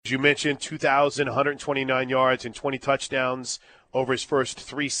you mention 2,129 yards and 20 touchdowns over his first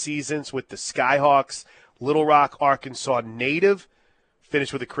 3 seasons with the Skyhawks. Little Rock, Arkansas native.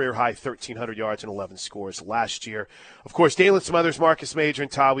 Finished with a career-high 1,300 yards and 11 scores last year. Of course, Dalen Smothers, Marcus Major,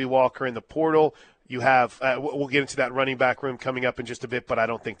 and Tawi Walker in the portal. You have we'll get into that running back room coming up in just a bit, but I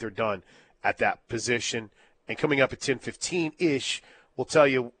don't think they're done at that position. And coming up at 10:15-ish, we'll tell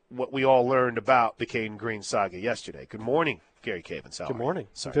you what we all learned about the Caden Green saga yesterday. Good morning, Gary Cavens. Good morning.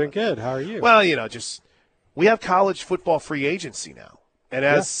 I'm doing good. How are you? Well, we have college football free agency now. And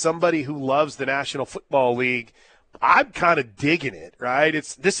as somebody who loves the National Football League, I'm kind of digging it, right?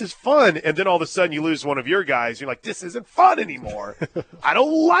 This is fun, and then all of a sudden you lose one of your guys. You're like, this isn't fun anymore. I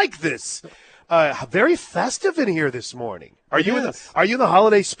don't like this. Very festive in here this morning. Are you in the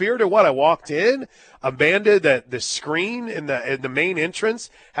holiday spirit or what? I walked in. Amanda, the screen in the main entrance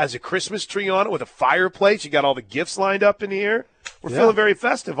has a Christmas tree on it with a fireplace. You got all the gifts lined up in here. We're feeling very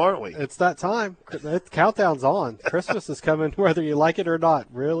festive, aren't we? It's that time. The countdown's on. Christmas is coming, whether you like it or not,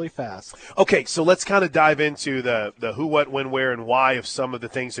 really fast. Okay, so let's kind of dive into the who, what, when, where, and why of some of the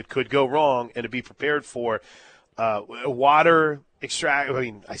things that could go wrong and to be prepared for. Water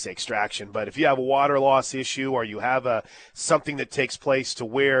extraction, but if you have a water loss issue or you have something that takes place to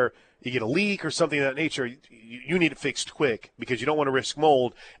where you get a leak or something of that nature, you need it fixed quick because you don't want to risk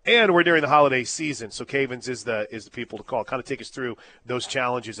mold. And we're during the holiday season, so Cavens is the people to call. Kind of take us through those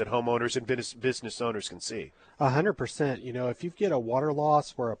challenges that homeowners and business owners can see. 100%. If you get a water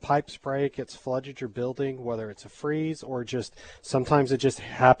loss where a pipe's break, it's flooded your building, whether it's a freeze or just sometimes it just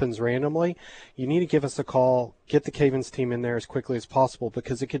happens randomly, you need to give us a call, get the Cavens team in there as quickly as possible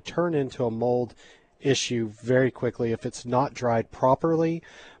because it could turn into a mold issue very quickly if it's not dried properly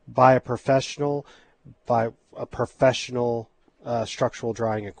by a professional structural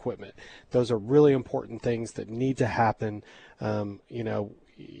drying equipment. Those are really important things that need to happen.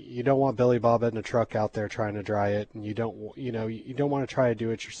 You don't want Billy Bob in a truck out there trying to dry it, and you don't want to try to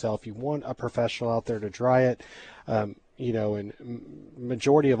do it yourself. You want a professional out there to dry it. In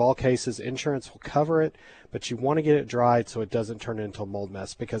majority of all cases, insurance will cover it, but you want to get it dried so it doesn't turn into a mold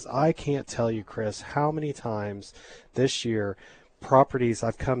mess. Because I can't tell you, Chris, how many times this year properties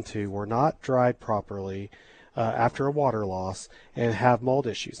I've come to were not dried properly after a water loss and have mold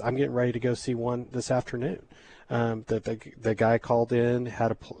issues. I'm getting ready to go see one this afternoon. The guy called in,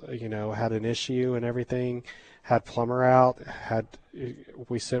 had an issue and everything, had plumber out,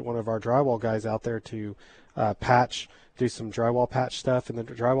 we sent one of our drywall guys out there to do some drywall patch stuff, and the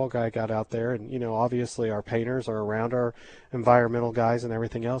drywall guy got out there, and obviously our painters are around our environmental guys and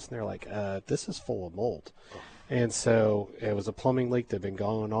everything else, and they're like, this is full of mold. And so it was a plumbing leak that had been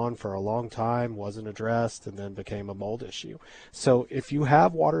going on for a long time, wasn't addressed, and then became a mold issue. So if you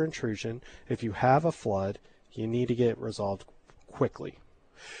have water intrusion, if you have a flood, you need to get it resolved quickly.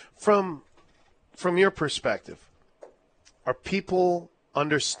 From your perspective, are people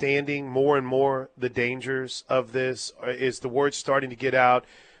understanding more and more the dangers of this? Or is the word starting to get out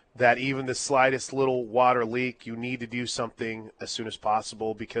that even the slightest little water leak, you need to do something as soon as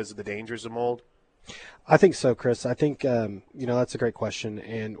possible because of the dangers of mold? I think so, Chris. I think, that's a great question.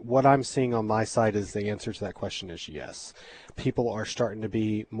 And what I'm seeing on my side is the answer to that question is yes. People are starting to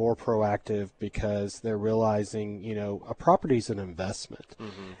be more proactive because they're realizing, a property is an investment.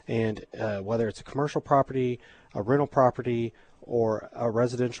 Mm-hmm. And whether it's a commercial property, a rental property, or a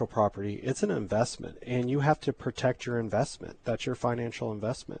residential property, it's an investment. And you have to protect your investment. That's your financial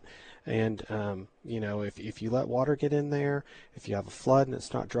investment. And, if you let water get in there, if you have a flood and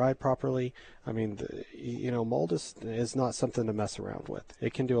it's not dried properly, mold is not something to mess around with.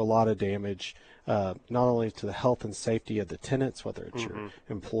 It can do a lot of damage, not only to the health and safety of the tenants, whether it's your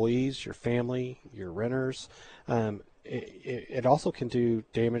employees, your family, your renters. It also can do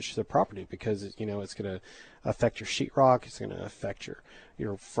damage to the property because, it's going to affect your sheetrock. It's going to affect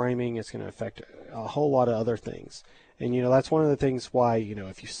your framing. It's going to affect a whole lot of other things. And, that's one of the things why,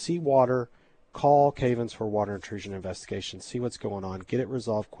 if you see water, call Cavens for water intrusion investigation, see what's going on, get it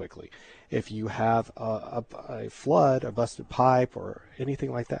resolved quickly. If you have a flood, a busted pipe, or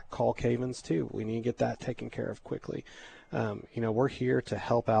anything like that, call Cavens too. We need to get that taken care of quickly. We're here to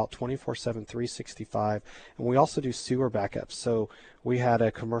help out 24/7, 365, and we also do sewer backups. So we had a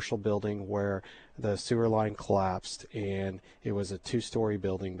commercial building where the sewer line collapsed, and it was a 2-story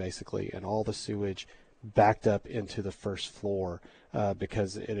building basically, and all the sewage backed up into the first floor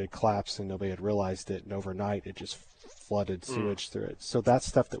because it had collapsed and nobody had realized it, and overnight it just flooded sewage through it. So that's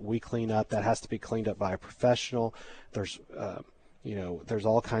stuff that we clean up. That has to be cleaned up by a professional. There's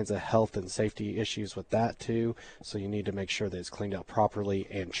all kinds of health and safety issues with that too. So you need to make sure that it's cleaned out properly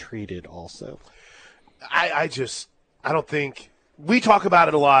and treated also. I don't think we talk about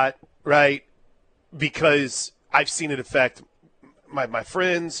it a lot, right? Because I've seen it affect my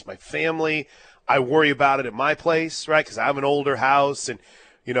friends, my family. I worry about it at my place, right? Because I have an older house, and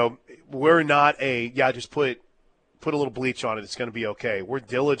we're not just put a little bleach on it. It's going to be okay. We're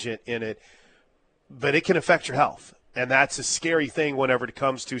diligent in it, but it can affect your health, and that's a scary thing whenever it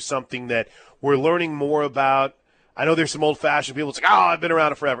comes to something that we're learning more about. I know there's some old-fashioned people that's like, I've been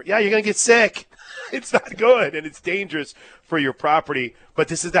around it forever. Yeah, you're going to get sick. It's not good, and it's dangerous for your property. But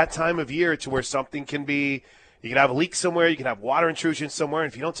this is that time of year to where something can be – you can have a leak somewhere, you can have water intrusion somewhere,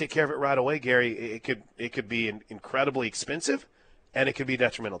 and if you don't take care of it right away, Gary, it could be incredibly expensive, and it could be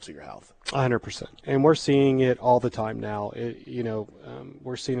detrimental to your health. 100%. And we're seeing it all the time now.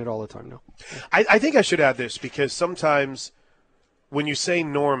 We're seeing it all the time now. I think I should add this, because sometimes when you say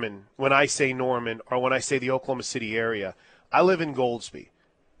Norman, when I say Norman, or when I say the Oklahoma City area, I live in Goldsby.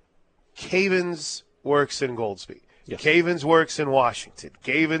 Cavens works in Goldsby. Yes. Cavens works in Washington.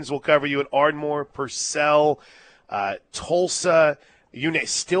 Cavens will cover you in Ardmore, Purcell, Tulsa,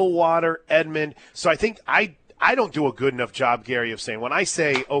 Stillwater, Edmond. So I think I don't do a good enough job, Gary, of saying when I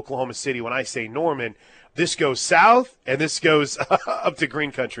say Oklahoma City, when I say Norman, this goes south and this goes up to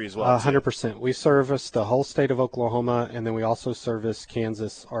Green Country as well. 100%. We service the whole state of Oklahoma, and then we also service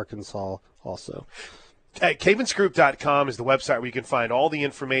Kansas, Arkansas also. Cavensgroup.com is the website where you can find all the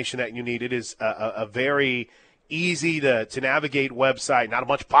information that you need. It is a very easy to navigate website, not a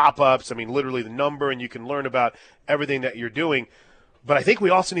bunch of pop-ups. I mean, literally the number, and you can learn about everything that you're doing. But I think we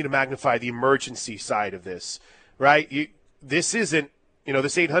also need to magnify the emergency side of this, right? This isn't,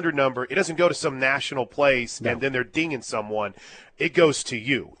 this 800 number, it doesn't go to some national place and then they're dinging someone. It goes to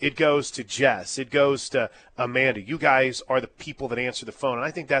you. It goes to Jess. It goes to Amanda. You guys are the people that answer the phone, and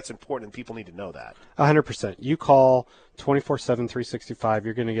I think that's important, and people need to know that. 100%. You call 24/7, 365,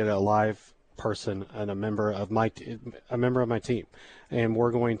 you're going to get a live person and a member of my team, and we're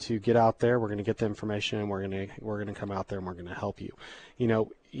going to get out there, we're going to get the information, and we're going to come out there and we're going to help you.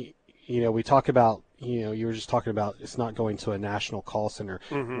 We talk about, you were just talking about it's not going to a national call center.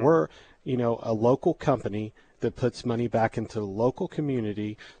 Mm-hmm. We're a local company that puts money back into the local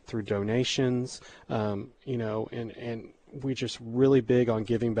community through donations, and we're just really big on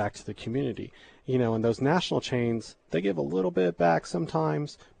giving back to the community. And those national chains, they give a little bit back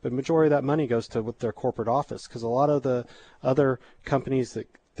sometimes, but majority of that money goes to their corporate office, because a lot of the other companies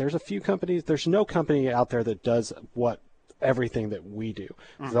there's no company out there that does everything that we do.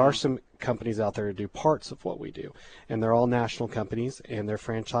 Mm-hmm. There are some companies out there that do parts of what we do, and they're all national companies and they're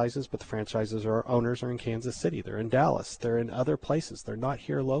franchises, but the franchises owners are in Kansas City, they're in Dallas, they're in other places, they're not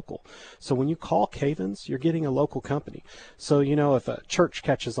here local. So when you call Cavens, you're getting a local company. So if a church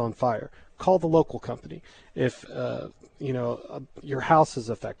catches on fire, call the local company. If your house is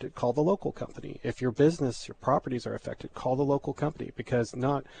affected, call the local company. If your business, your properties are affected, call the local company, because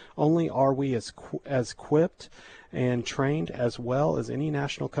not only are we as equipped and trained as well as any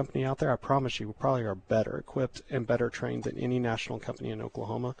national company out there, I promise you, we probably are better equipped and better trained than any national company in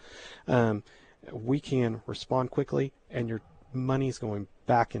Oklahoma. We can respond quickly, and your money's going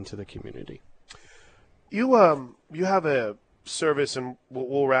back into the community. You have a service, and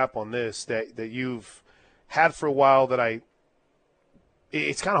we'll wrap on this, that you've had for a while that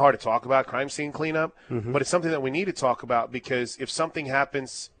it's kind of hard to talk about, crime scene cleanup, mm-hmm. but it's something that we need to talk about, because if something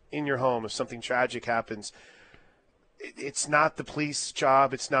happens in your home, if something tragic happens, it's not the police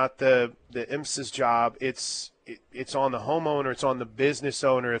job, it's not the IMSA's job, it's on the homeowner, it's on the business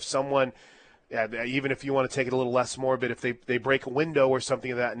owner. If someone, even if you want to take it a little less morbid, if they break a window or something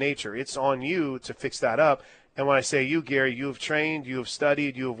of that nature, it's on you to fix that up. And when I say you, Gary, you have trained, you have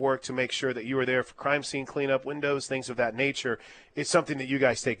studied, you have worked to make sure that you are there for crime scene cleanup, windows, things of that nature. It's something that you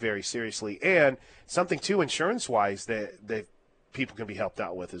guys take very seriously, and something, too, insurance-wise that people can be helped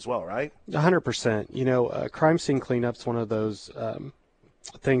out with as well, right? 100%. Crime scene cleanup's one of those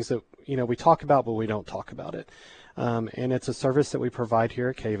things that, we talk about, but we don't talk about it. And it's a service that we provide here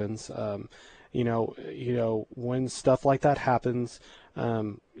at Cavens. When stuff like that happens,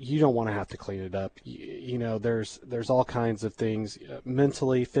 you don't want to have to clean it up. There's all kinds of things,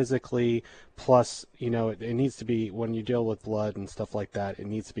 mentally, physically, plus, it needs to be, when you deal with blood and stuff like that, it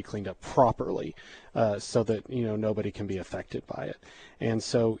needs to be cleaned up properly, so that, nobody can be affected by it. And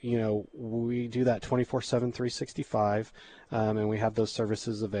so, we do that 24/7, 365, and we have those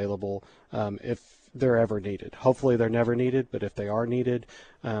services available, if they're ever needed. Hopefully they're never needed, but if they are needed,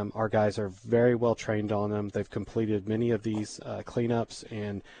 our guys are very well trained on them. They've completed many of these cleanups,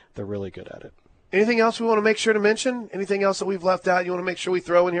 and they're really good at it. Anything else we want to make sure to mention? Anything else that we've left out you want to make sure we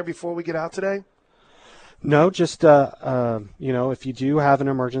throw in here before we get out today? No, just, if you do have an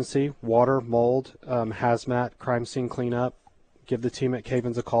emergency, water, mold, hazmat, crime scene cleanup, give the team at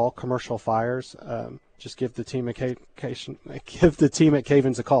Cavens a call. Commercial fires, just give the team at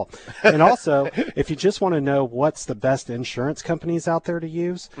Cavens a call. And also, if you just want to know what's the best insurance companies out there to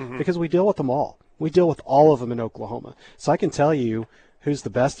use, because we deal with them all. We deal with all of them in Oklahoma. So I can tell you who's the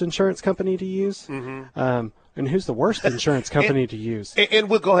best insurance company to use, and who's the worst insurance company to use. And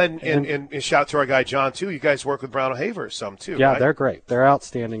we'll go ahead and shout to our guy John, too. You guys work with Brown O'Haver some, too, Yeah, right? They're great. They're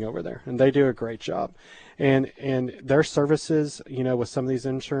outstanding over there, and they do a great job. And their services, with some of these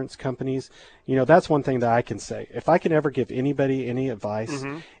insurance companies, that's one thing that I can say. If I can ever give anybody any advice,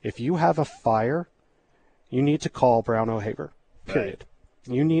 if you have a fire, you need to call Brown O'Haver, period. Right.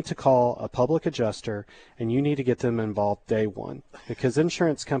 You need to call a public adjuster, and you need to get them involved day one, because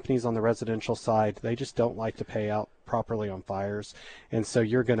insurance companies on the residential side, they just don't like to pay out properly on fires. And so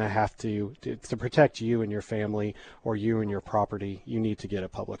you're going to have to protect you and your family or you and your property, you need to get a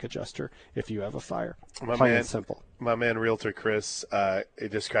public adjuster if you have a fire. Plain and simple. My man, Realtor Chris,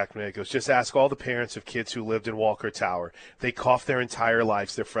 it just cracked me. It goes, just ask all the parents of kids who lived in Walker Tower. They coughed their entire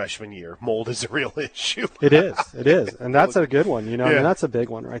lives their freshman year. Mold is a real issue. It is. And that's a good one. I mean, that's a big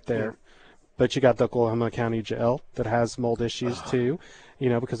one right there. Yeah. But you got the Oklahoma County Jail that has mold issues too,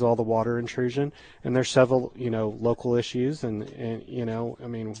 because of all the water intrusion. And there's several, local issues. And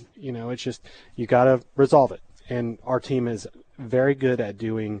it's just, you got to resolve it. And our team is very good at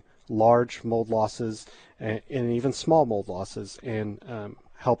doing large mold losses and even small mold losses, and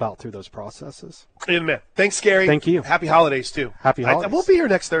help out through those processes. Amen. Thanks, Gary. Thank you. Happy holidays, too. Happy holidays. We'll be here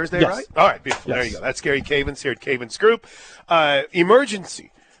next Thursday, yes. Right? All right, beautiful. Yes. There you go. That's Gary Cavens here at Cavens Group.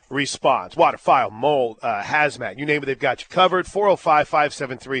 Emergency response, water, file, mold, hazmat, you name it, they've got you covered.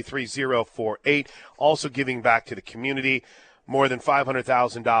 405-573-3048. Also giving back to the community. More than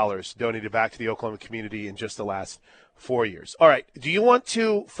 $500,000 donated back to the Oklahoma community in just the last 4 years. All right, do you want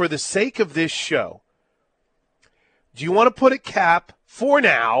to, for the sake of this show, do you want to put a cap for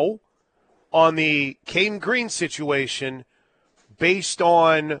now on the Caden Green situation based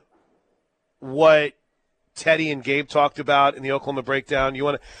on what Teddy and Gabe talked about in the Oklahoma Breakdown?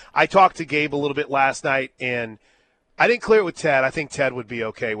 I talked to Gabe a little bit last night, and I didn't clear it with Ted. I think Ted would be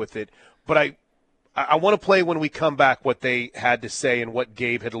okay with it. But I want to play when we come back what they had to say and what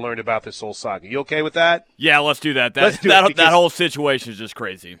Gabe had learned about this whole saga. You okay with that? Yeah, let's do that. That whole situation is just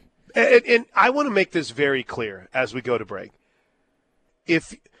crazy. And I want to make this very clear as we go to break.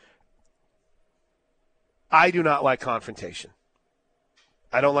 I do not like confrontation.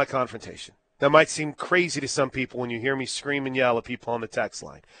 I don't like confrontation. That might seem crazy to some people when you hear me scream and yell at people on the text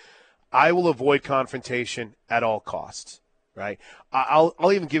line. I will avoid confrontation at all costs, right?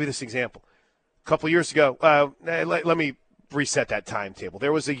 I'll even give you this example. A couple years ago, let me reset that timetable.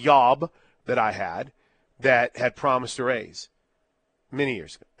 There was a job that I had that had promised a raise many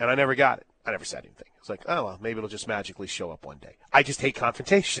years ago, and I never got it. I never said anything. It's like, oh, well, maybe it'll just magically show up one day. I just hate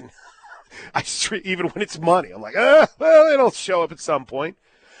confrontation. Even when it's money, I'm like, well, it'll show up at some point.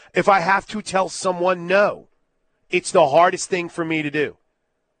 If I have to tell someone no, it's the hardest thing for me to do.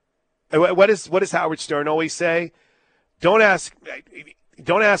 What does Howard Stern always say? Don't ask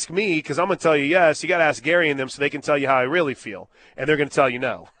me, because I'm going to tell you yes. You got to ask Gary and them so they can tell you how I really feel, and they're going to tell you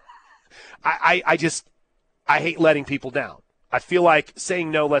no. I hate letting people down. I feel like saying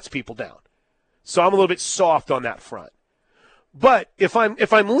no lets people down. So I'm a little bit soft on that front. But if I'm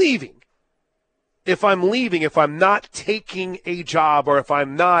leaving, if I'm not taking a job, or if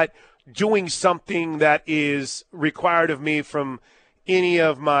I'm not doing something that is required of me from any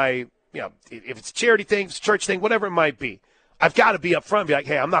of my, if it's a charity thing, if it's a church thing, whatever it might be, I've got to be up front and be like,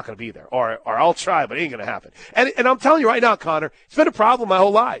 hey, I'm not going to be there, or I'll try, but it ain't going to happen. And I'm telling you right now, Connor, it's been a problem my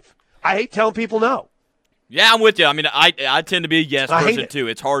whole life. I hate telling people no. Yeah, I'm with you. I mean, I tend to be a yes person too.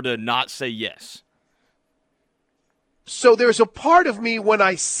 It's hard to not say yes. So there's a part of me when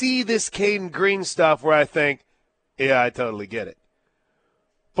I see this Caden Green stuff where I think, yeah, I totally get it.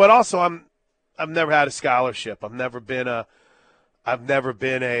 But also, I've never had a scholarship. I've never been a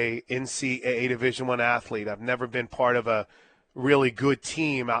NCAA Division I athlete. I've never been part of a really good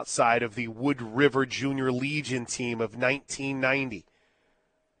team outside of the Wood River Junior Legion team of 1990.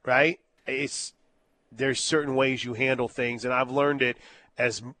 Right? There's certain ways you handle things, and I've learned it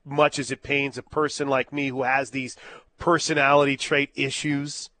as much as it pains a person like me who has these personality trait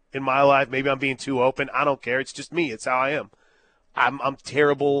issues in my life. Maybe I'm being too open. I don't care. It's just me. It's how I am. I'm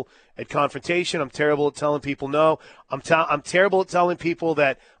terrible at confrontation. I'm terrible at telling people no. I'm terrible at telling people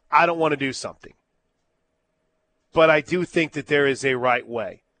that I don't want to do something. But I do think that there is a right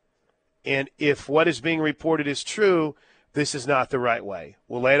way. And if what is being reported is true, this is not the right way.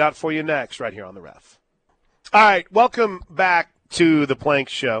 We'll lay it out for you next right here on The Ref. All right, welcome back to the Plank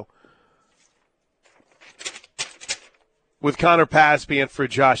Show. with Connor Pasby and for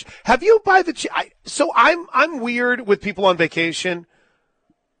Josh. Have you so I'm weird with people on vacation.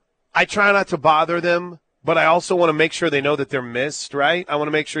 I try not to bother them, but I also want to make sure they know that they're missed, right? I want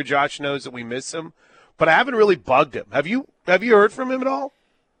to make sure Josh knows that we miss him. But I haven't really bugged him. Have you heard from him at all?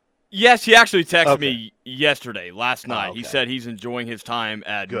 Yes, he actually texted me last night. Okay. He said he's enjoying his time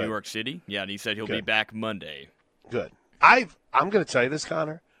at Good. New York City. Yeah, and he said he'll be back Monday. Good. I'm going to tell you this,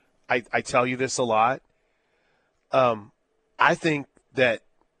 Connor. I tell you this a lot. I think that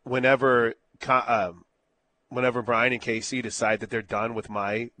whenever Brian and Casey decide that they're done with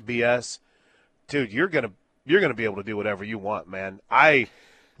my BS, dude, you're gonna be able to do whatever you want, man.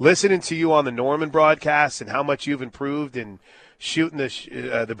 Listening to you on the Norman broadcast and how much you've improved and shooting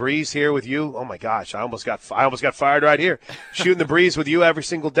the breeze here with you. Oh my gosh, I almost got fired right here. Shooting the breeze with you every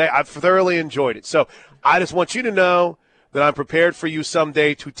single day. I've thoroughly enjoyed it. So I just want you to know that I'm prepared for you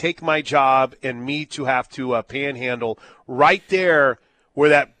someday to take my job and me to have to panhandle right there where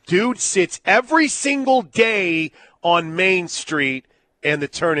that dude sits every single day on Main Street and the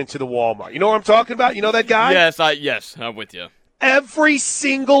turn into the Walmart. You know what I'm talking about? You know that guy? Yes, I'm with you. Every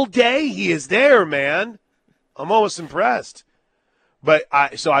single day he is there, man. I'm almost impressed. But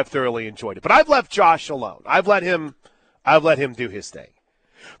so I've thoroughly enjoyed it. But I've left Josh alone. I've let him do his thing.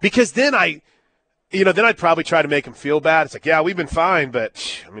 Because then I'd probably try to make him feel bad. It's like, yeah, we've been fine,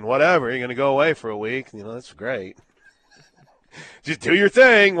 but I mean, whatever. You're going to go away for a week. That's great. Just do your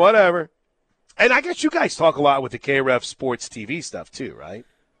thing, whatever. And I guess you guys talk a lot with the KREF Sports TV stuff too, right?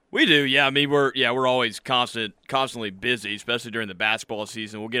 We do, yeah. I mean, we're always constantly busy, especially during the basketball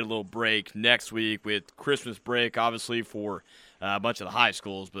season. We'll get a little break next week with Christmas break, obviously for a bunch of the high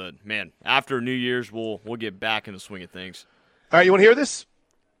schools. But man, after New Year's, we'll get back in the swing of things. All right, you want to hear this?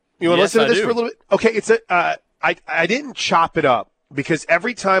 You want to listen to this do. for a little bit? Okay, I didn't chop it up because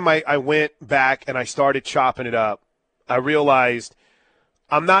every time I went back and I started chopping it up, I realized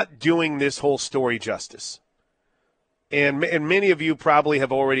I'm not doing this whole story justice. And many of you probably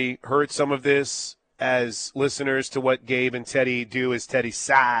have already heard some of this as listeners to what Gabe and Teddy do as Teddy's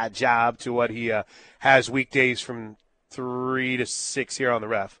side job to what he has weekdays from 3 to 6 here on the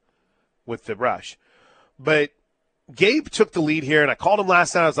Ref with the Rush. But Gabe took the lead here, and I called him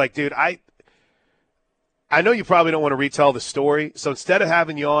last night. I was like, dude, I know you probably don't want to retell the story, so instead of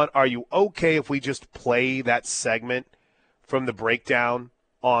having you on, are you okay if we just play that segment from the breakdown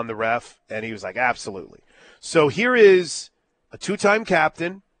on the Ref? And he was like, absolutely. So here is a two-time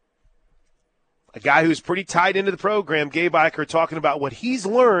captain, a guy who's pretty tied into the program, Gabe Eicher, talking about what he's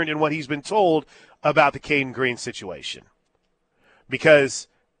learned and what he's been told about the Caden Green situation. Because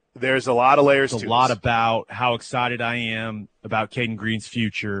there's a lot of layers to this. A lot about how excited I am about Caden Green's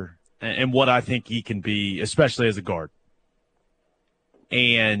future and what I think he can be, especially as a guard.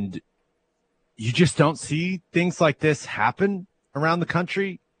 And you just don't see things like this happen around the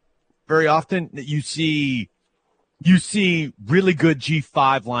country very often. You see really good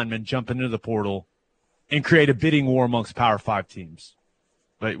G5 linemen jump into the portal and create a bidding war amongst Power 5 teams.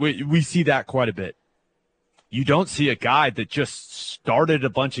 But we see that quite a bit. You don't see a guy that just started a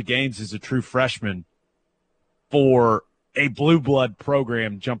bunch of games as a true freshman for a blue blood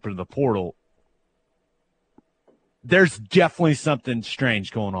program jump into the portal. There's definitely something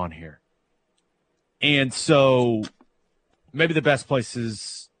strange going on here. And so maybe the best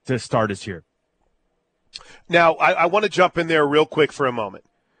place to start is here. Now, I want to jump in there real quick for a moment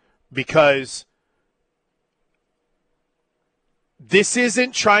because this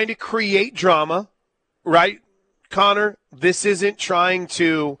isn't trying to create drama, right, Connor? This isn't trying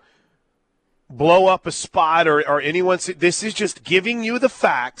to blow up a spot or anyone's. This is just giving you the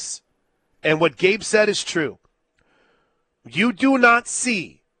facts, and what Gabe said is true. You do not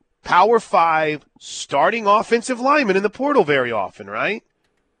see Power 5 starting offensive linemen in the portal very often, right?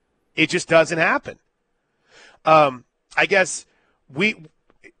 It just doesn't happen. I guess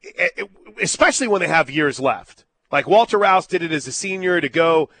especially when they have years left. Like Walter Rouse did it as a senior to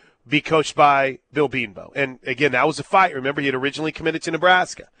go be coached by Bill Beanbo. And, again, that was a fight. Remember, he had originally committed to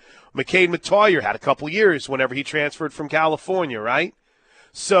Nebraska. McCade Matoyer had a couple years whenever he transferred from California, right?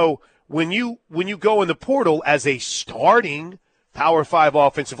 So when you go in the portal as a starting Power 5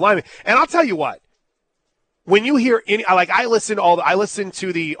 offensive lineman, and I'll tell you what, when you hear I listen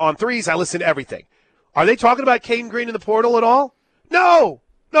to the on threes, I listen to everything. Are they talking about Caden Green in the portal at all? No,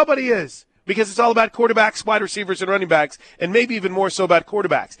 nobody is. Because it's all about quarterbacks, wide receivers, and running backs, and maybe even more so about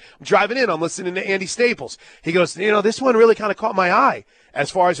quarterbacks. I'm driving in, I'm listening to Andy Staples. He goes, this one really kind of caught my eye as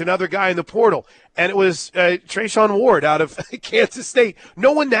far as another guy in the portal. And it was Trayshawn Ward out of Kansas State.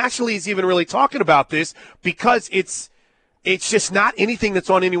 No one nationally is even really talking about this because it's just not anything that's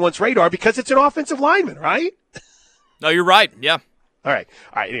on anyone's radar because it's an offensive lineman, right? No, you're right. Yeah. All right.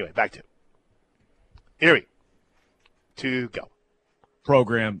 Anyway, back to it. Here we to go.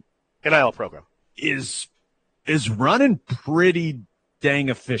 Program NIL program is running pretty dang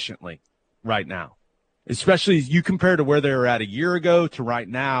efficiently right now, especially as you compare to where they were at a year ago to right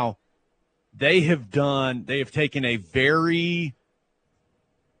now. They have taken a very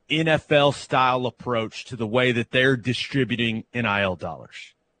NFL style approach to the way that they're distributing NIL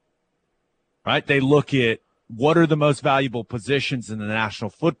dollars. Right? They look at what are the most valuable positions in the National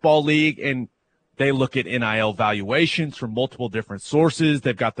Football League, and they look at NIL valuations from multiple different sources.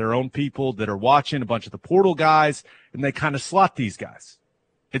 They've got their own people that are watching, a bunch of the portal guys, and they kind of slot these guys.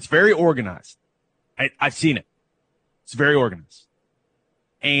 It's very organized. I've seen it. It's very organized.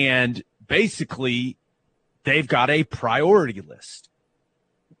 And basically, they've got a priority list.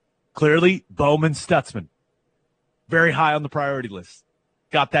 Clearly, Bowman Stutzman, very high on the priority list.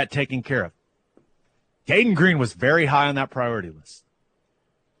 Got that taken care of. Caden Green was very high on that priority list.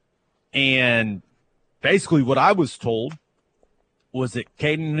 And basically what I was told was that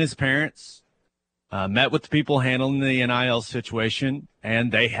Caden and his parents met with the people handling the NIL situation,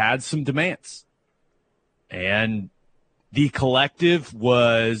 and they had some demands. And the collective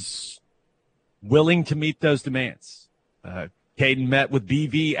was willing to meet those demands. Caden met with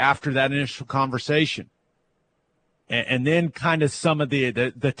BV after that initial conversation. And then kind of some of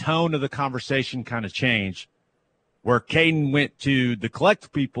the tone of the conversation kind of changed, where Caden went to the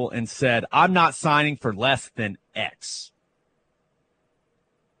collective people and said, I'm not signing for less than X.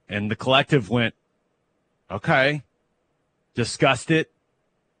 And the collective went, okay, discussed it,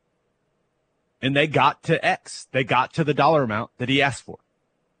 and they got to X. They got to the dollar amount that he asked for.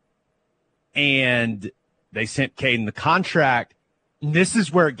 And they sent Caden the contract. And this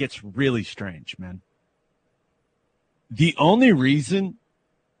is where it gets really strange, man. The only reason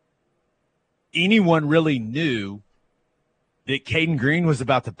anyone really knew that Caden Green was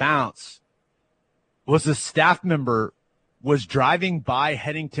about to bounce was a staff member was driving by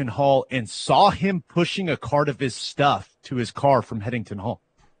Headington Hall and saw him pushing a cart of his stuff to his car from Headington Hall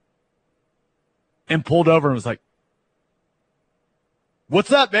and pulled over and was like,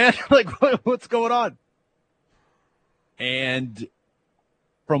 what's up, man? Like, what's going on? And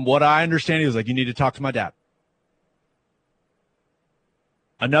from what I understand, he was like, you need to talk to my dad.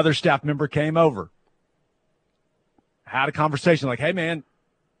 Another staff member came over, had a conversation like, hey, man,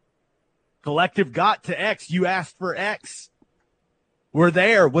 collective got to X. You asked for X. We're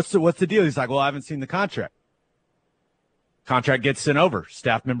there. What's the deal? He's like, well, I haven't seen the contract. Contract gets sent over.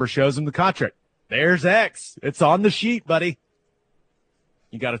 Staff member shows him the contract. There's X. It's on the sheet, buddy.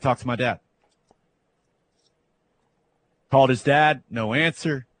 You got to talk to my dad. Called his dad. No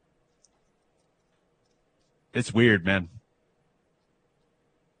answer. It's weird, man.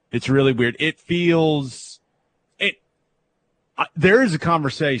 It's really weird. It feels there is a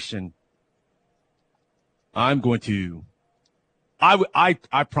conversation. I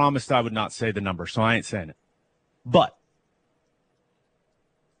promised I would not say the number, so I ain't saying it. But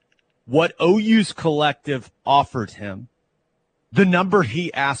what OU's collective offered him, the number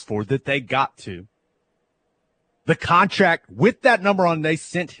he asked for that they got to, the contract with that number on they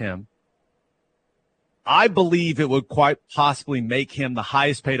sent him, I believe it would quite possibly make him the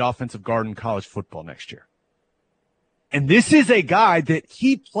highest paid offensive guard in college football next year. And this is a guy that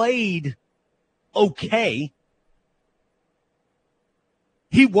he played okay.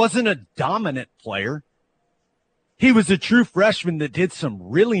 He wasn't a dominant player. He was a true freshman that did some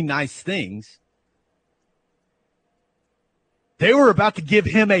really nice things. They were about to give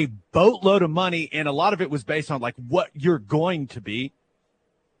him a boatload of money, and a lot of it was based on like what you're going to be,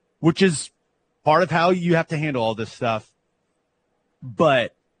 which is part of how you have to handle all this stuff.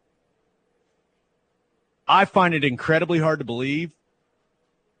 But I find it incredibly hard to believe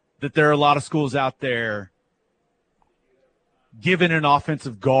that there are a lot of schools out there giving an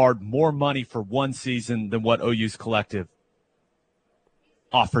offensive guard more money for one season than what OU's collective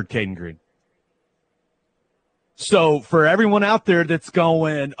offered Caden Green. So for everyone out there that's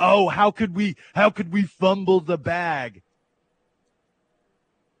going, oh, how could we fumble the bag?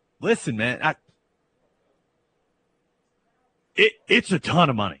 Listen, man, it's a ton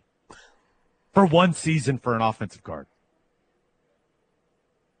of money for one season for an offensive guard.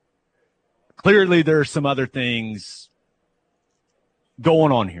 Clearly, there are some other things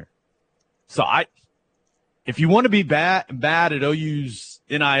going on here. So if you want to be bad at OU's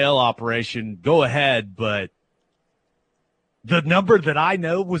NIL operation, go ahead. But the number that I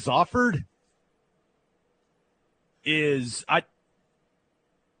know was offered is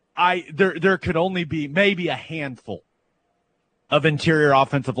there could only be maybe a handful of interior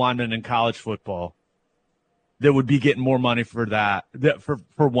offensive linemen in college football that would be getting more money for that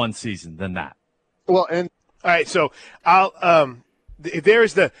for one season than that. Well, and all right, so I'll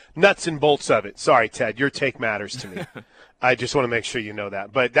there's the nuts and bolts of it. Sorry, Ted, your take matters to me. I just want to make sure you know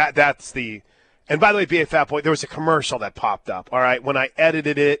that. But that's the – and by the way, B.A. Fat Boy, there was a commercial that popped up, all right? When I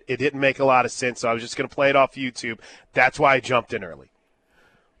edited it, it didn't make a lot of sense, so I was just going to play it off YouTube. That's why I jumped in early.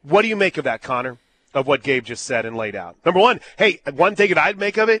 What do you make of that, Connor, of what Gabe just said and laid out? Number one, hey, one thing that I'd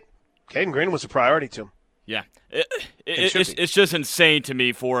make of it, Caden Green was a priority to him. Yeah. It's just insane to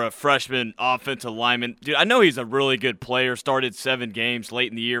me for a freshman offensive lineman. Dude, I know he's a really good player, started 7 games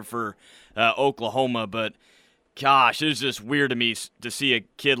late in the year for Oklahoma, but gosh, it's just weird to me to see a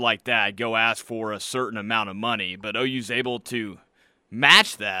kid like that go ask for a certain amount of money, but OU's able to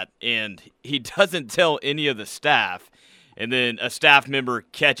match that, and he doesn't tell any of the staff, and then a staff member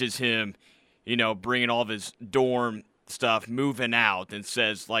catches him, bringing all of his dorm stuff, moving out, and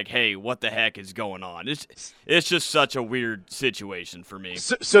says, like, hey, what the heck is going on? It's just such a weird situation for me.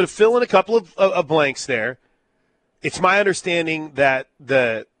 So to fill in a couple of blanks there, it's my understanding that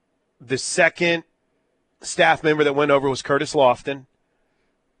the second staff member that went over was Curtis Lofton.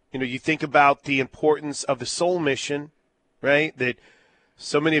 You think about the importance of the soul mission, right, that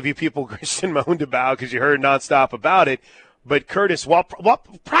so many of you people, Christian, moaned about because you heard nonstop about it. But Curtis, while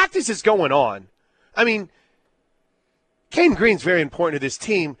practice is going on, I mean, Caden Green's very important to this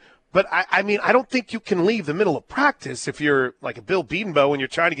team, but I don't think you can leave the middle of practice if you're like a Bill Bedenbaugh and you're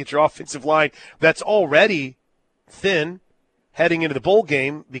trying to get your offensive line that's already thin heading into the bowl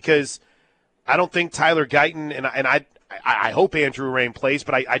game, because I don't think Tyler Guyton and I hope Andrew Rain plays,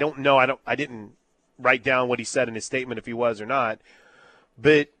 but I don't know. I didn't write down what he said in his statement if he was or not.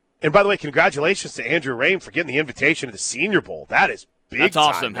 But and by the way, congratulations to Andrew Rain for getting the invitation to the Senior Bowl. That is big. That's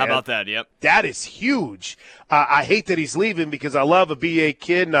awesome. Time, How about that? Yep. That is huge. I hate that he's leaving because I love a BA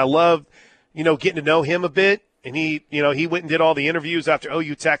kid and I love, getting to know him a bit. And he went and did all the interviews after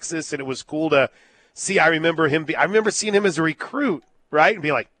OU Texas, and it was cool to see. I remember seeing him as a recruit, right, and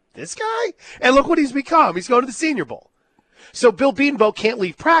be like, this guy? And look what he's become. He's going to the Senior Bowl. So Bill Bedenbaugh can't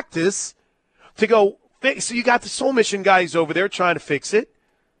leave practice to go fix. So you got the Soul Mission guys over there trying to fix it.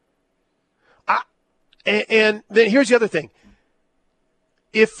 And then here's the other thing.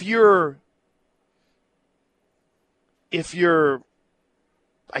 If you're,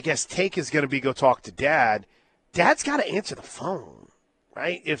 I guess, take is going to be go talk to Dad, Dad's got to answer the phone,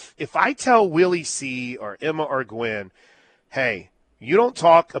 right? If I tell Willie C. or Emma or Gwen, hey, you don't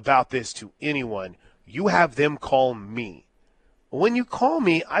talk about this to anyone, you have them call me. When you call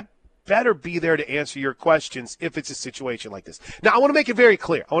me, I better be there to answer your questions if it's a situation like this. Now, I want to make it very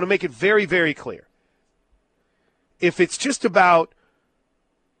clear. I want to make it very, very clear. If it's just about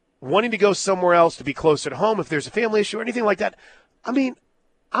wanting to go somewhere else to be closer to home, if there's a family issue or anything like that, I mean,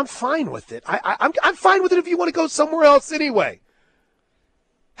 I'm fine with it. I'm fine with it if you want to go somewhere else anyway.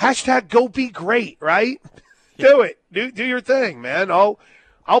 Hashtag go be great, right? Do it. Do your thing, man. I'll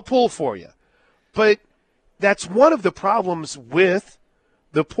pull for you. But that's one of the problems with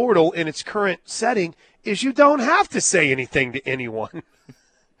the portal in its current setting is you don't have to say anything to anyone.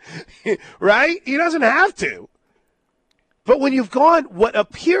 Right? He doesn't have to. But when you've gone what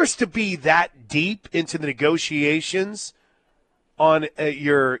appears to be that deep into the negotiations on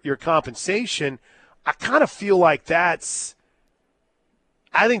your compensation, I kind of feel like I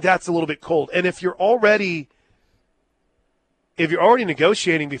think that's a little bit cold. And if you're already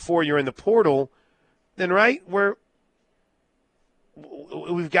negotiating before you're in the portal, then right,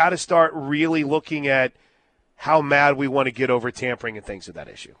 we've got to start really looking at how mad we want to get over tampering and things of that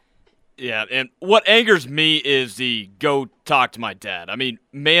issue. Yeah, and what angers me is the go talk to my dad. I mean,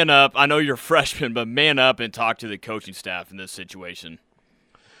 man up. I know you're a freshman, but man up and talk to the coaching staff in this situation.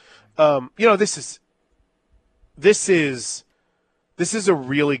 This is a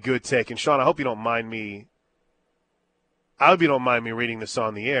really good take. And Sean, I hope you don't mind me. I hope you don't mind me reading this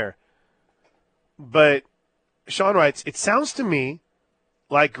on the air. But Sean writes, it sounds to me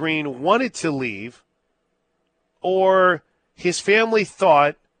like Green wanted to leave, or his family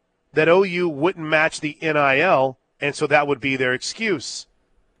thought that OU wouldn't match the NIL, and so that would be their excuse.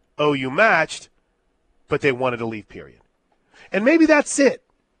 OU matched, but they wanted to leave, period. And maybe that's it.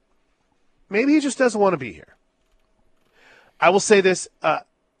 Maybe he just doesn't want to be here. I will say this.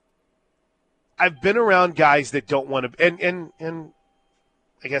 I've been around guys that don't want to, and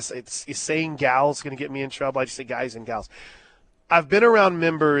I guess it's saying gals going to get me in trouble. I just say guys and gals. I've been around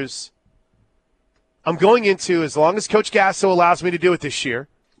members. I'm going into, as long as Coach Gasso allows me to do it this year,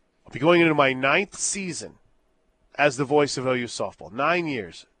 I'll be going into my 9th season as the voice of OU softball. 9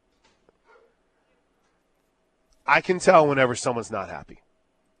 years. I can tell whenever someone's not happy.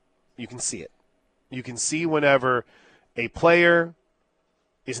 You can see it. You can see whenever a player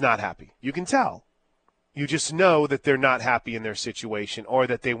is not happy. You can tell. You just know that they're not happy in their situation or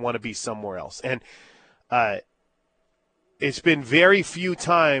that they want to be somewhere else. And it's been very few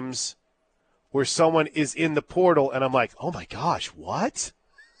times where someone is in the portal and I'm like, oh my gosh, what?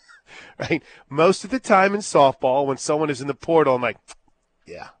 Right? Most of the time in softball, when someone is in the portal, I'm like,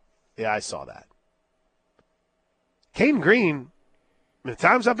 yeah, I saw that. Caden Green, the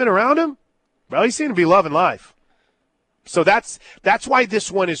times I've been around him, well, he seemed to be loving life. So that's why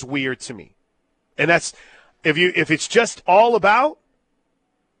this one is weird to me. And that's if it's just all about,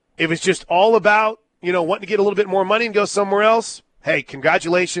 wanting to get a little bit more money and go somewhere else, hey,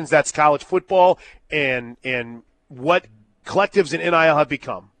 congratulations, that's college football and what collectives in NIL have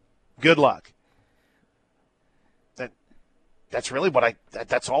become. Good luck. That's really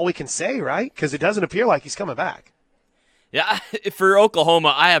that's all we can say, right? Because it doesn't appear like he's coming back. Yeah, for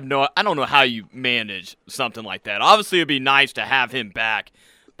Oklahoma, I don't know how you manage something like that. Obviously, it'd be nice to have him back,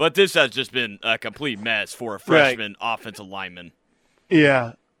 but this has just been a complete mess for a freshman offensive lineman.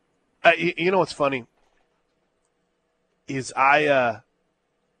 Yeah. You know what's funny is I've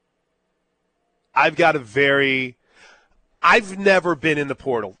never been in the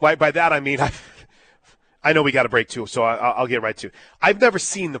portal. By that I mean I know we got a break too, so I'll get right to it. I've never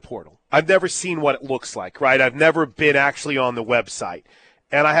seen the portal. I've never seen what it looks like, right? I've never been actually on the website.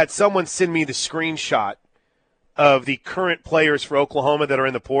 And I had someone send me the screenshot of the current players for Oklahoma that are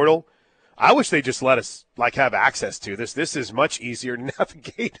in the portal. I wish they just let us have access to this. This is much easier to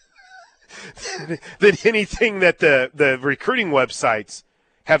navigate than anything that the recruiting websites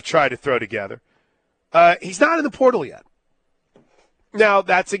have tried to throw together. He's not in the portal yet. Now,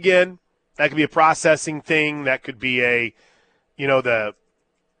 that could be a processing thing. That could be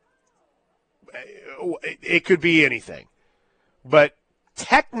it could be anything. But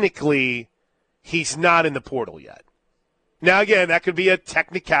technically, he's not in the portal yet. Now, again, that could be a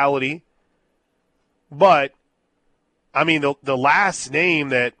technicality. But, I mean, the last name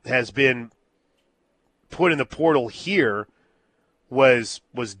that has been put in the portal here was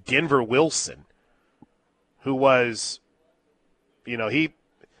Denver Wilson, who was,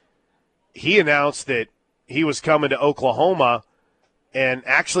 he announced that he was coming to Oklahoma and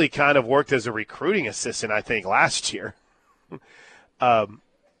actually kind of worked as a recruiting assistant, I think, last year.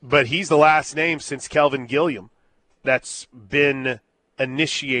 But he's the last name since Kelvin Gilliam that's been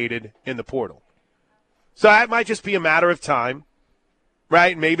initiated in the portal. So that might just be a matter of time,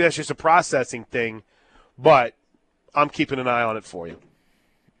 right? Maybe that's just a processing thing, but I'm keeping an eye on it for you.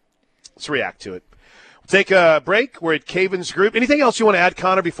 Let's react to it. We'll take a break. We're at Caven's Group. Anything else you want to add,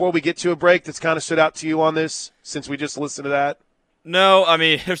 Connor, before we get to a break that's kind of stood out to you on this since we just listened to that? No, I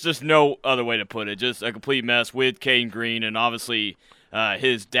mean, there's just no other way to put it. Just a complete mess with Caden Green and obviously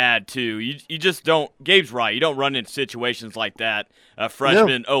his dad, too. You just don't – Gabe's right. You don't run into situations like that. A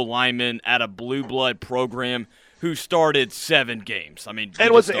freshman O-lineman at a blue blood program who started 7 games. I mean,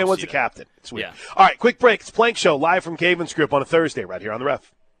 and was a captain. It's weird. Yeah. All right, quick break. It's Plank Show live from Caven's Group on a Thursday right here on The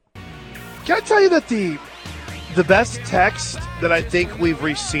Ref. Can I tell you that the best text that I think we've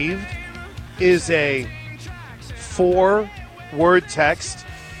received is a 4-word text?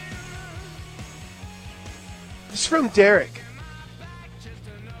 It's from Derek.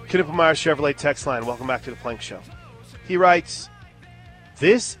 Knippelmeyer Chevrolet text line. Welcome back to the Plank Show. He writes,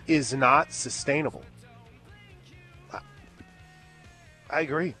 "This is not sustainable." I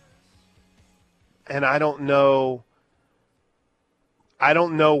agree. And I don't know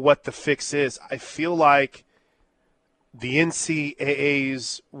what the fix is. I feel like the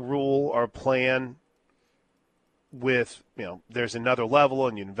NCAA's rule or plan with, there's another level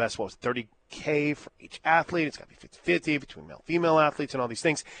and you invest, $30K for each athlete. It's got to be 50-50 between male and female athletes and all these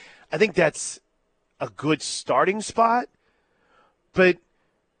things. I think that's a good starting spot. But,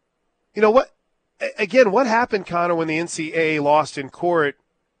 what happened, Connor, when the NCAA lost in court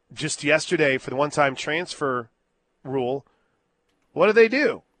just yesterday for the one-time transfer rule? What do they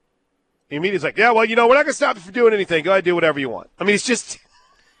do? The media's like, yeah, well, we're not going to stop you from doing anything. Go ahead, do whatever you want. I mean, it's just –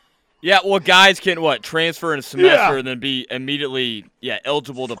 yeah, well, guys can, transfer in a semester and then be immediately,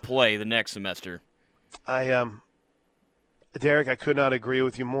 eligible to play the next semester. Derek, I could not agree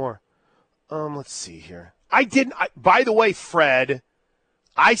with you more. Let's see here. By the way, Fred,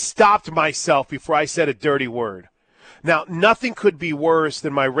 I stopped myself before I said a dirty word. Now, nothing could be worse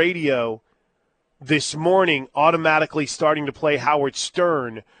than my radio this morning automatically starting to play Howard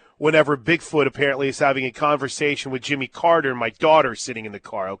Stern whenever Bigfoot apparently is having a conversation with Jimmy Carter and my daughter sitting in the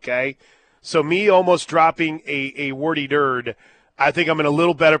car, okay? So me almost dropping a wordy nerd, I think I'm in a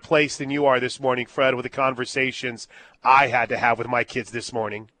little better place than you are this morning, Fred, with the conversations I had to have with my kids this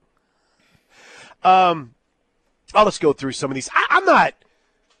morning. I'll just go through some of these. I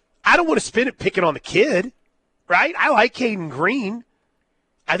don't want to spin it picking on the kid, right? I like Caden Green.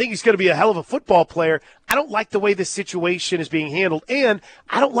 I think he's going to be a hell of a football player. I don't like the way this situation is being handled, and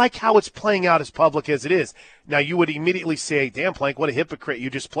I don't like how it's playing out as public as it is. Now, you would immediately say, damn, Plank, what a hypocrite. You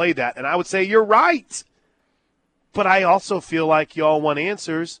just played that. And I would say, you're right. But I also feel like y'all want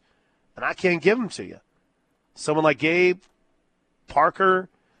answers, and I can't give them to you. Someone like Gabe, Parker,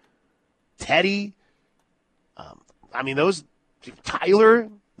 Teddy, Tyler,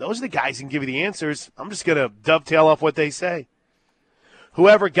 those are the guys who can give you the answers. I'm just going to dovetail off what they say.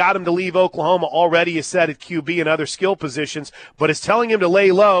 Whoever got him to leave Oklahoma already is set at QB and other skill positions, but is telling him to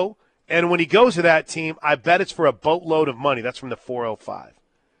lay low, and when he goes to that team, I bet it's for a boatload of money. That's from the 405.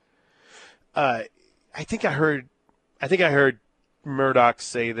 I think I heard Murdoch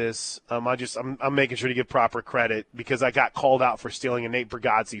say this. I'm making sure to give proper credit because I got called out for stealing a Nate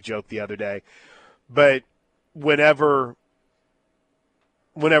Bargatze joke the other day. But whenever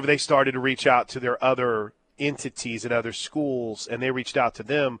they started to reach out to their other entities at other schools and they reached out to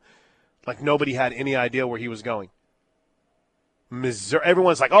them, like nobody had any idea where he was going. Missouri,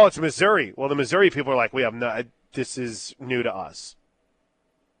 everyone's like, oh, it's Missouri. Well, the Missouri people are like, this is new to us.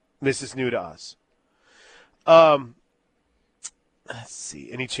 This is new to us. Let's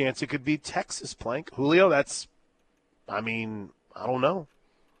see. Any chance it could be Texas, Plank? Julio, I don't know.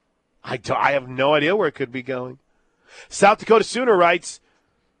 I have no idea where it could be going. South Dakota Sooner writes,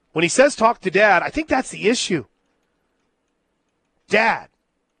 when he says talk to Dad, I think that's the issue. Dad.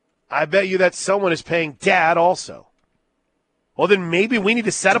 I bet you that someone is paying Dad also. Well, then maybe we need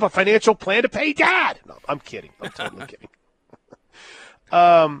to set up a financial plan to pay Dad. No, I'm kidding. I'm totally kidding.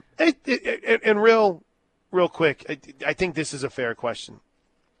 And real quick, I think this is a fair question.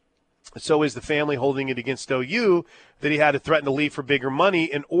 So is the family holding it against OU that he had to threaten to leave for bigger money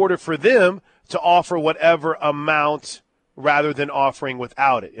in order for them to offer whatever amount rather than offering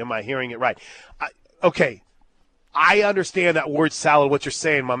without it? Am I hearing it right? Okay. I understand that word salad, what you're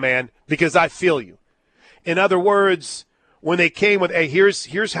saying, my man, because I feel you. In other words, when they came with, hey,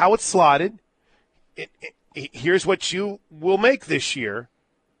 here's how it's slotted. Here's what you will make this year.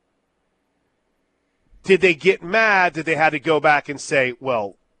 Did they get mad that they had to go back and say,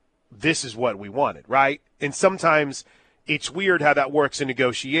 well, this is what we wanted, right? And sometimes it's weird how that works in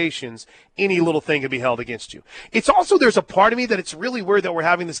negotiations. Any little thing can be held against you. It's also, there's a part of me that it's really weird that we're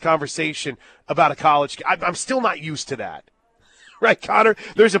having this conversation about a college. I'm still not used to that. Right, Connor?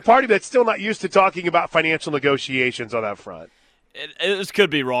 There's a party that's still not used to talking about financial negotiations on that front. This could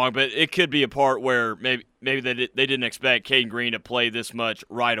be wrong, but it could be a part where maybe they didn't expect Caden Green to play this much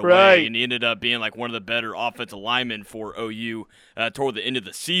right away, right. And he ended up being like one of the better offensive linemen for OU toward the end of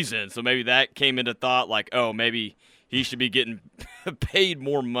the season. So maybe that came into thought, like, oh, maybe he should be getting paid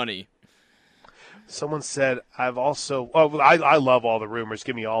more money. Someone said, I love all the rumors.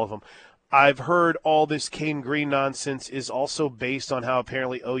 Give me all of them. I've heard all this Caden Green nonsense is also based on how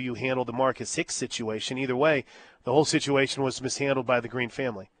apparently OU handled the Marcus Hicks situation. Either way, the whole situation was mishandled by the Green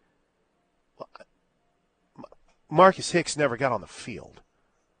family. Marcus Hicks never got on the field.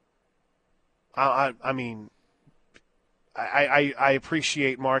 I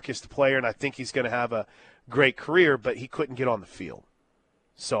appreciate Marcus, the player, and I think he's going to have a great career, but he couldn't get on the field.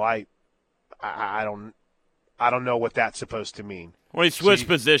 So I don't know what that's supposed to mean. Well, he switched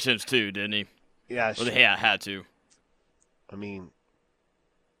positions too, didn't he? Yeah, well, yeah, had to. I mean,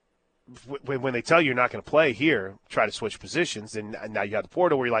 when they tell you you're not going to play here, try to switch positions, and now you got the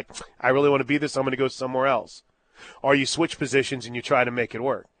portal where you're like, I really want to be this, I'm going to go somewhere else. Or you switch positions and you try to make it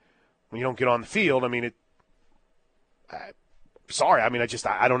work. When you don't get on the field, I mean, I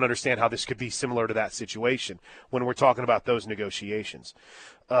don't understand how this could be similar to that situation when we're talking about those negotiations.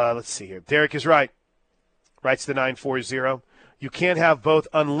 Let's see here. Derek is right. Writes the 940. You can't have both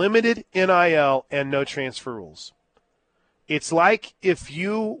unlimited NIL and no transfer rules. It's like if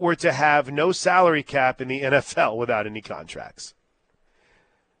you were to have no salary cap in the NFL without any contracts.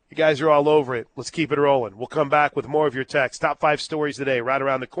 You guys are all over it. Let's keep it rolling. We'll come back with more of your texts. Top 5 stories today, right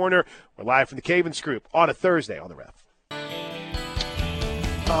around the corner. We're live from the Cavens Group on a Thursday on the Ref.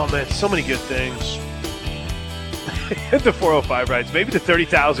 Oh, man, so many good things. The 405 writes, maybe the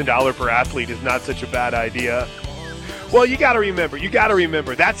 $30,000 per athlete is not such a bad idea. Well, you got to remember,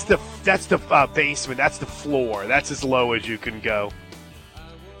 that's the basement, that's the floor. That's as low as you can go.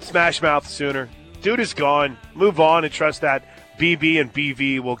 Smash Mouth Sooner. Dude is gone. Move on and trust that BB and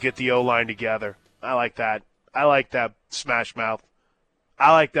BV will get the O-line together. I like that. Smash Mouth.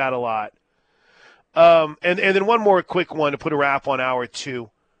 I like that a lot. And then one more quick one to put a wrap on hour 2.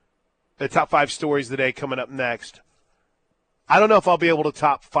 The top 5 stories of the day coming up next. I don't know if I'll be able to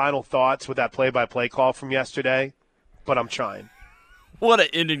top final thoughts with that play-by-play call from yesterday, but I'm trying. What an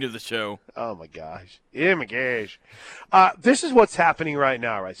ending to the show. Oh, my gosh. Oh, my gosh. This is what's happening right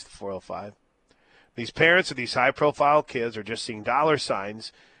now, writes the 405. These parents of these high-profile kids are just seeing dollar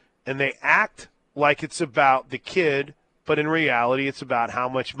signs, and they act like it's about the kid, but in reality it's about how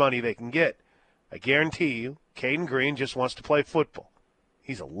much money they can get. I guarantee you, Caden Green just wants to play football.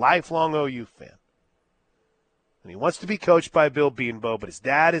 He's a lifelong OU fan. And he wants to be coached by Bill Beanbo, but his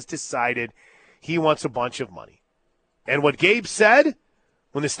dad has decided he wants a bunch of money. And what Gabe said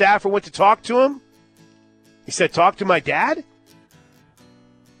when the staffer went to talk to him, he said, talk to my dad?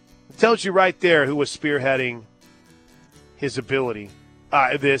 It tells you right there who was spearheading his ability,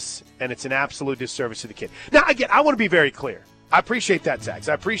 and it's an absolute disservice to the kid. Now, again, I want to be very clear. I appreciate that, Zax.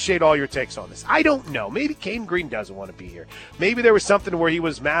 I appreciate all your takes on this. I don't know. Maybe Caden Green doesn't want to be here. Maybe there was something where he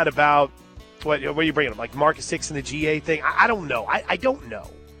was mad about, what are you bringing up, like Marcus Hicks and the GA thing? I don't know. I don't know.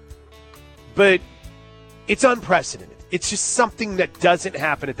 But it's unprecedented. It's just something that doesn't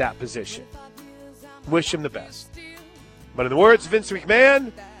happen at that position. Wish him the best. But in the words of Vince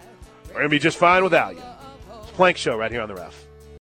McMahon, we're going to be just fine without you. It's Plank Show right here on The Ref.